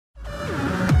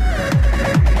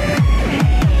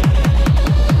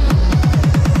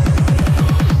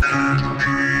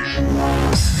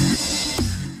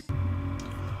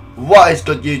What is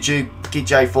good, YouTube? Kid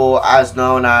J4, as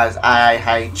known as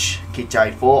Kid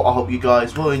J4. I hope you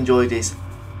guys will enjoy this.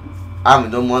 I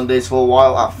haven't done one of these for a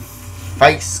while. A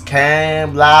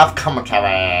FaceCam live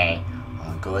commentary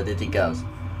on CoD Ghost.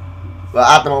 But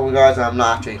at the moment, guys, I'm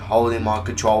not actually holding my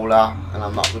controller and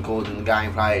I'm not recording the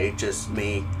gameplay. It's just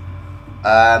me.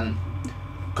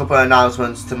 Couple of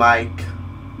announcements to make.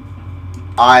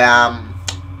 I am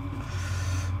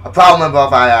a proud member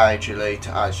of Elite,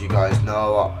 as you guys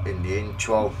know in the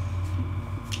intro,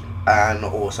 and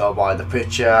also by the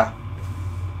picture.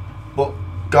 But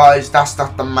guys, that's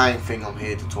not the main thing I'm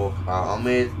here to talk about. I'm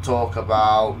here to talk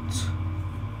about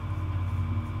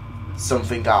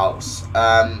something else.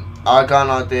 I got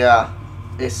an idea.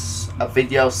 It's a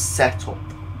video setup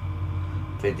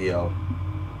video.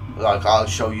 Like, I'll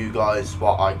show you guys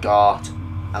what I got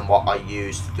and what I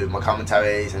use to do my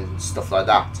commentaries and stuff like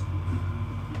that.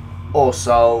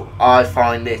 Also, I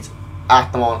find it,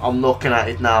 at the moment, I'm looking at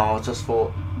it now, I just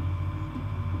thought,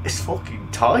 it's fucking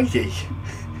tidy.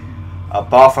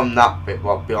 Apart from that bit,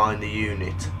 what behind the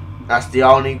unit. That's the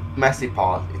only messy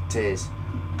part it is,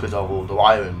 because of all the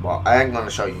wiring. But I ain't going to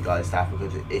show you guys that,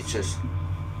 because it's just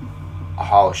a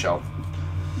whole show.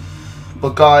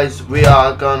 But guys, we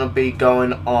are going to be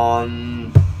going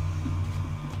on...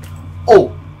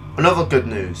 Oh, another good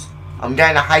news. I'm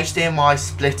getting a HDMI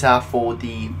splitter for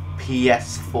the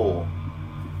PS4.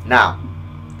 Now,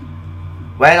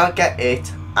 when I get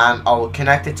it and I'll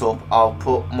connect it up, I'll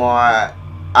put my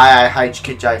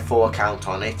KidJ4 account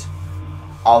on it.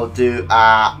 I'll do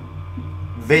a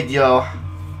video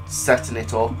setting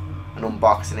it up and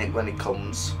unboxing it when it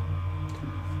comes.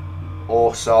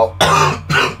 Also,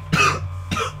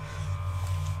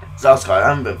 so guys, I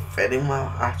haven't been feeling well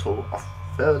at all. I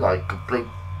feel like complete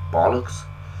bollocks.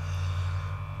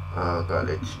 Oh god,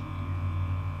 it's...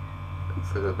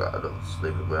 I think I got a little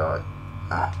sleeping behind.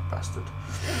 Bastard.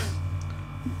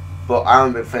 But I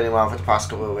haven't been feeling well for the past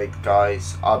couple of weeks,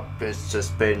 guys. It's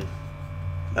just been...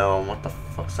 Oh, what the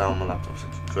fuck's that on my laptop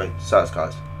screen? Sorry,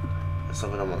 guys. There's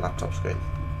something on my laptop screen.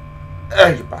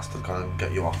 You bastard, can't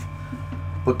get you off.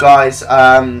 But guys,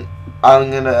 I'm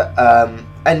gonna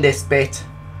end this bit.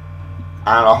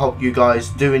 And I hope you guys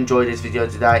do enjoy this video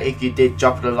today. If you did,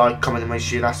 drop it a like, comment, and make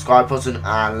sure that subscribe button.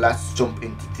 And let's jump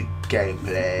into the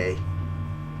gameplay.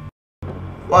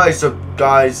 What is up,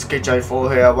 guys?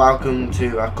 KidJ4 here. Welcome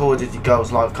to a CoD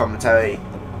Ghost live commentary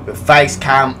with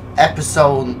FaceCam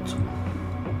episode.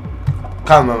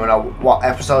 Can't remember what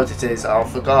episode it is. I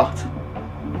forgot.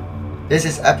 This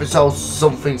is episode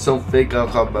something. I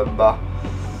can't remember.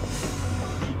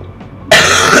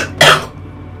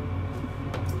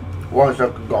 One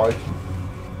second, guys.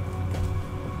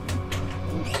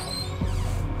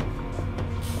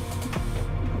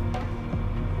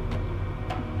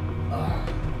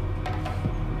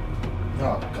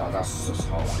 Oh god, that's just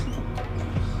hard.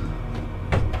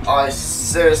 I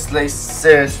seriously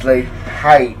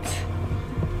hate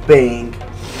being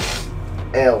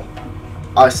ill.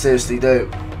 I seriously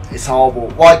do. It's horrible.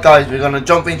 Right, guys, we're gonna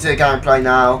jump into the gameplay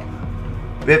now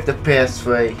with the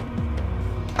PS3,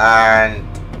 and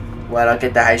when I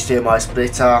get the HDMI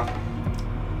splitter,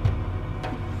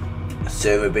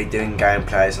 so we'll be doing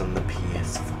gameplays on the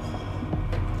PS4.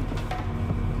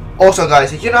 Also,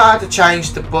 guys, if you know how to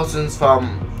change the buttons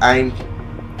from aim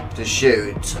to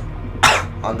shoot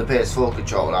on the PS4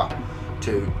 controller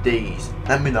to these,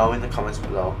 let me know in the comments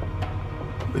below,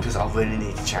 because I really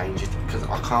need to change it, because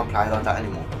I can't play like that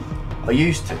anymore. I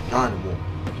used to, not anymore.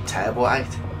 I'm terrible at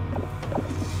it.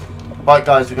 Right,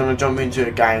 guys, we're going to jump into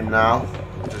a game now.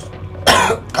 Just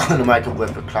gonna make a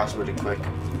whipper class really quick,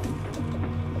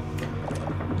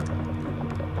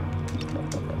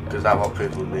 because that's what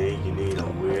people need. You need a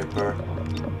whipper.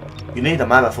 You need a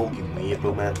motherfucking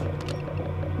whipper, man.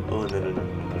 Oh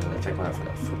no, take my out for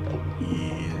that football.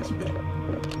 Yeah, this bit.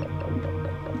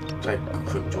 Take a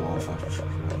quick draw off.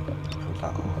 Put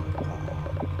that on.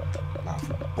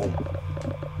 Boom.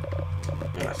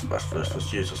 Yeah,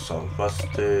 let's use a song. Let's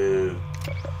do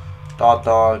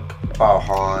dog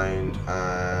behind,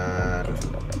 and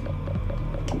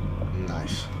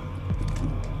nice.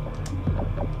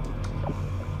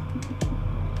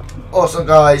 Also,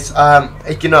 guys,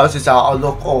 if you notice that I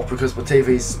look up because my TV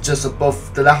is just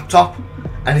above the laptop,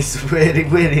 and it's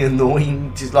really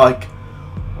annoying. Just like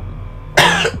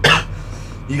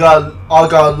I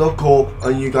gotta look up,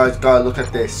 and you guys gotta look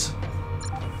at this.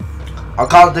 I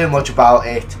can't do much about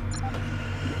it.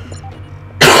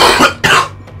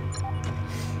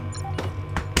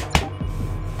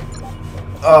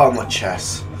 Oh, my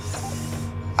chest.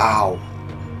 Ow.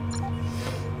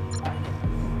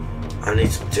 I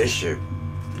need some tissue.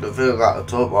 I feel like a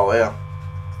talk while here.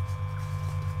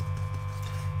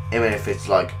 even if it's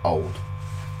like old,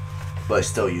 but it's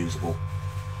still usable.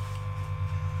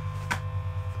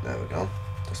 There we go.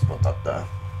 Just put that there.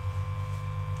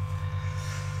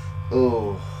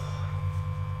 Oh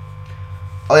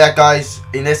yeah, guys.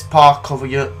 In this part, cover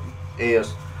your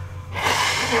ears.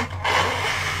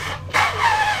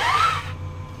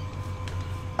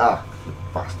 Ah,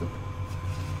 bastard.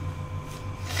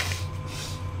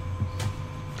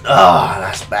 Ah,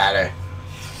 that's better.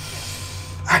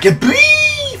 I can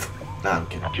breathe! Nah, I'm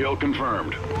kidding. Kill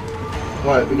confirmed.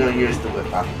 Right, we're gonna use the whip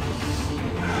back.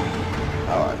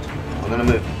 Alright. I'm gonna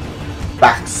move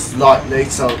back slightly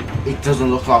so it doesn't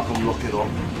look like I'm looking up.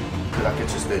 Because I can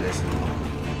just do this.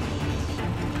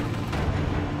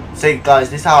 See guys,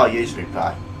 this is how I usually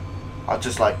play. I'll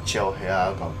just like chill here,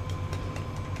 I'll go.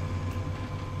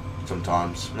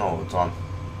 Sometimes, not all the time.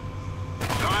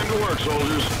 Time to work,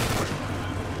 soldiers.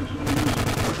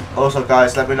 Also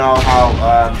guys, let me know how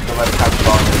the webcam's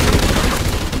going.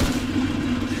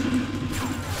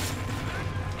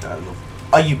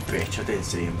 Oh you bitch, I didn't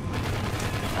see him.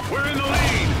 We're in the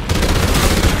lead.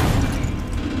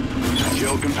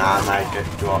 Kill confirmed. Nah mate, get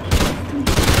dropped.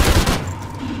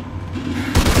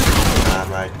 Nah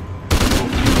mate.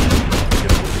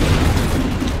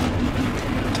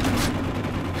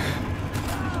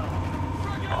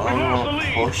 I don't want to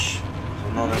push.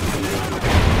 I'm not going to do it.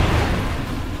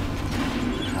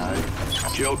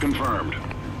 Kill confirmed.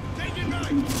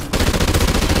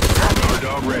 Guard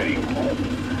dog ready.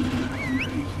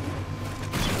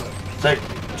 Take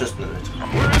just a minute.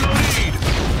 We're in the lead.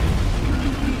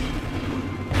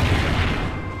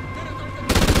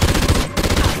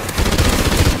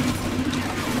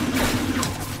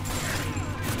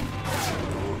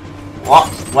 What?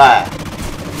 Where?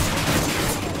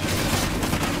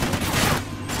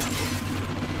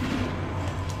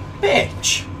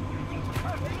 Bitch.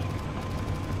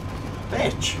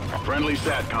 Bitch. Friendly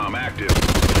SATCOM active.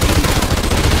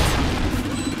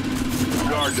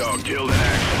 Guard dog killed in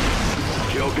action.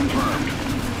 Kill confirmed.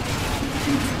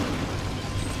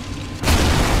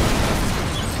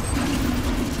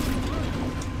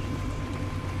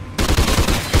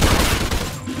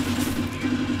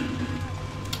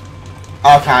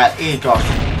 Okay, he got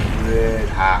weird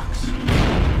hacks.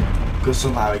 Because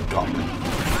somehow he got me.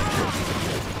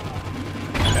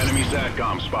 Enemy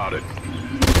SATCOM spotted.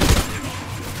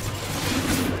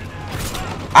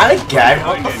 And again,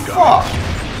 what the fuck?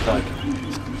 Like,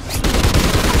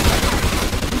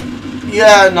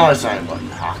 yeah, no, it's ain't like a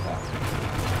hacker.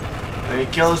 And he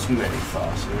kills me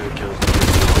first, and then he kills me.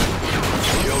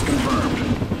 Kill confirmed.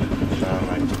 So,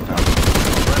 like,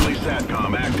 Friendly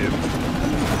SATCOM active.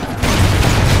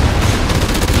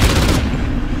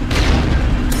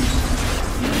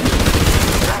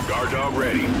 Guard dog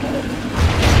ready.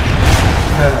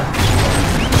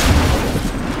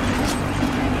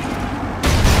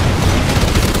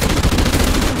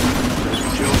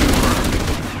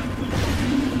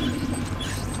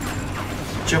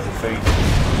 Triple feed.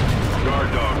 Guard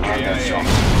dog KIA.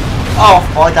 Oh,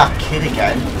 find that kid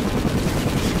again.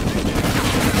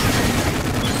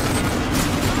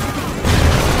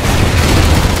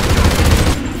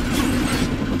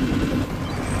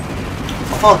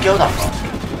 I thought I killed that first.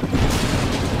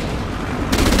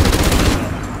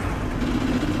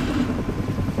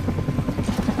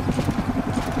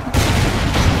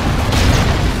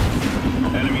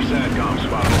 Enemy SATCOM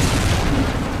spotted.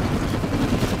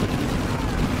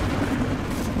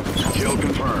 Kill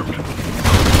confirmed.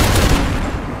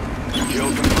 Kill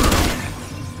confirmed.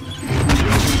 Kill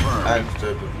confirmed. And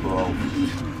stupid bro.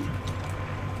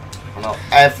 I know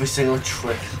every single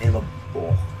trick in the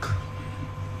book.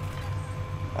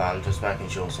 I'm just making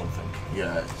sure something.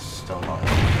 Yeah, it's still not.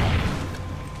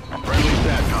 Friendly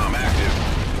SATCOM active.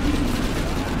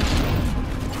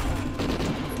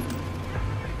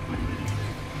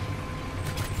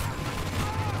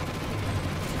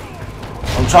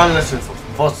 I'm trying to listen for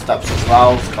footsteps as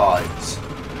well, guys.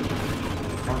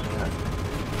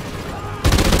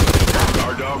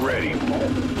 Guard dog ready.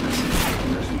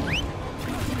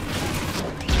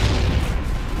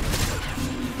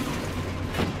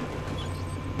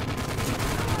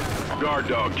 Guard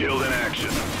dog killed in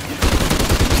action.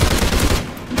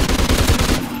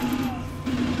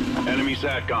 Enemy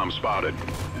SATCOM spotted.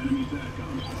 Enemy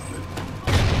SATCOM spotted.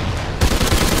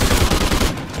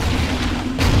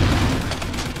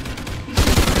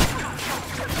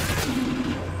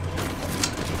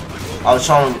 I was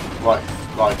trying to like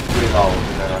reload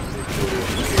and then I could kill you.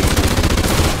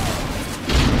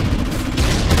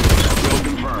 Kill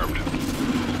confirmed.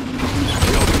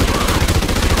 Kill confirmed.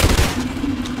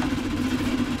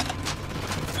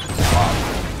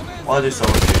 Why do so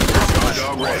much? Guard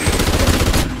dog ready.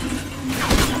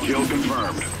 Kill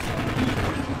confirmed.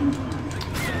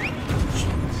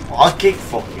 I keep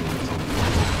fucking.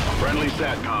 Friendly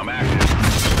SATCOM active.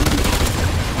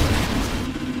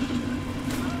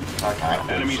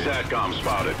 Okay. Enemy SATCOM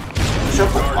spotted.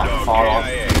 Shut the Guard fuck dog far off.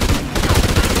 KIA.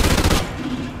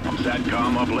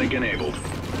 SATCOM uplink enabled.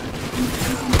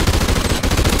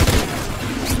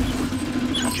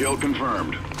 Kill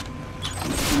confirmed.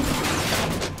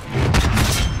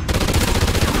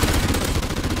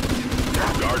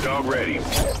 Guard dog ready.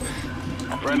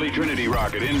 Friendly Trinity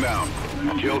rocket inbound.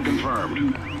 Kill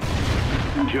confirmed.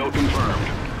 Kill confirmed.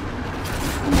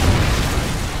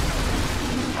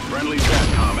 Friendly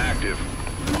SATCOM active.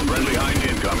 Friendly Hind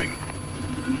incoming.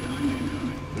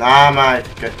 Nah, mate,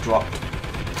 get dropped.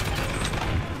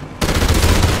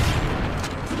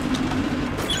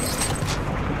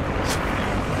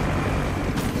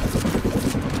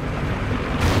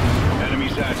 Enemy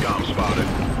SATCOM spotted.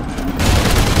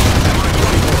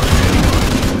 Mi-24 standing by.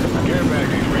 Care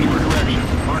package ready for direction.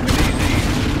 Mark the DC.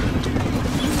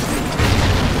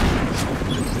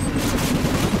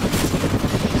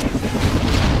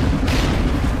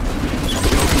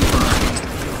 Kill confirmed.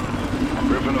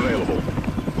 Griffin available.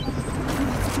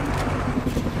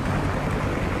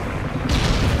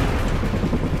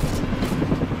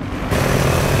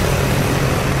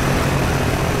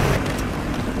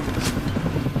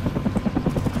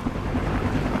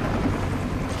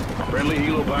 Friendly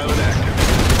helo pilot active.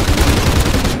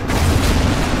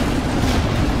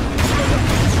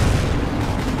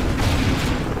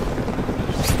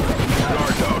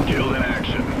 Guard dog killed in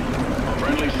action.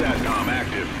 Friendly SATCOM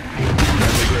active.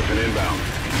 Friendly Griffin inbound.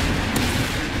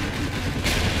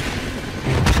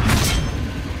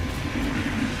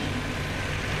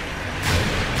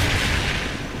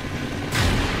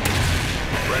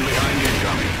 Friendly Hind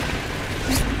incoming.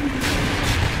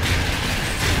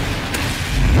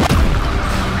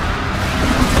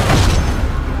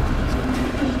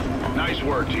 Nice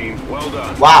work, team. Well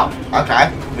done. Wow,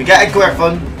 okay. We get a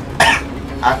Griffin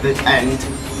at the end.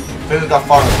 Then we got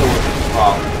final kill with it as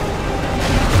well.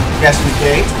 Yes, we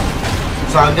did.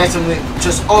 So I'm guessing we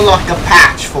just unlocked a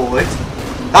patch for it.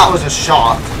 That was a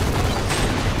shot.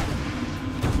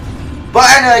 But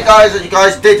anyway, guys, if you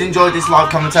guys did enjoy this live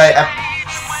commentary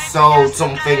episode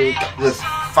something with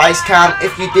FaceCam,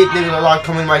 if you did leave a like,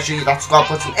 comment, make sure you hit that subscribe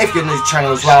button if you're new to the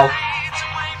channel as well.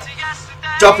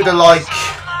 Drop it a like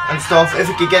and stuff. If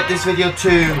we could get this video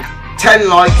to 10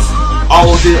 likes, I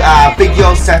will do a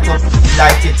video setup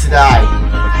later today.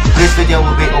 This video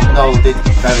will be uploaded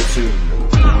very soon.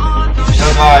 So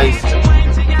guys,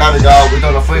 there we go. We've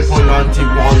done a 3.91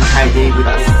 KD. We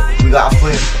got a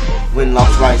 3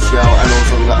 win-loss ratio, and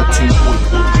also we got a 2.44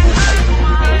 KD.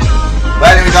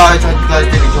 But anyway, guys, I hope you guys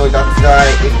did enjoy that today.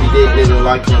 If you did, leave a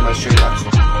like, comment, make sure you hit that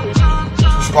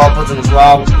subscribe button as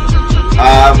well.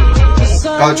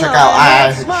 Go check out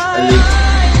Elite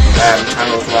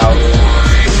channel as well.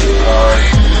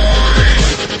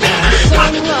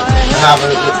 And have a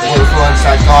wonderful and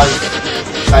safe guys.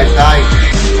 Safe day.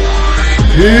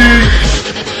 Peace.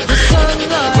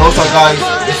 And also guys,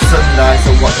 it's Sunday,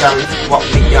 so what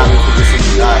big yamming for this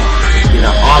Sunday? You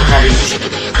know, I'm having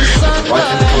chicken. Write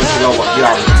in the comments below what you're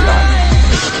having today.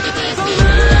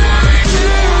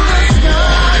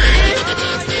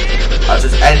 I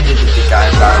just ended the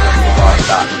game down like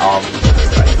that.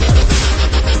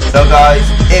 So guys,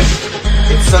 if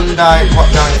it's Sunday, what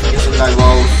you're having for your Sunday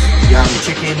rolls? You're having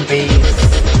chicken, beef,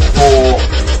 pork,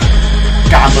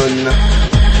 gammon.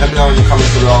 Let me know in the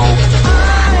comments below.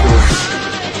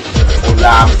 Or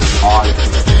lamb.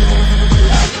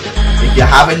 If you're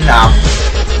having lamb,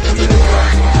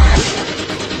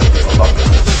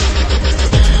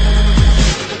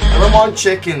 I don't mind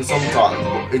chicken sometimes,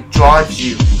 but it drives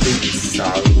you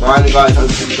insane. Alright guys, hope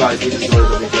you guys did enjoy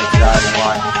the video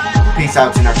today. Peace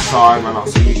out till next time, and I'll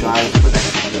see you guys in the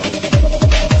next video.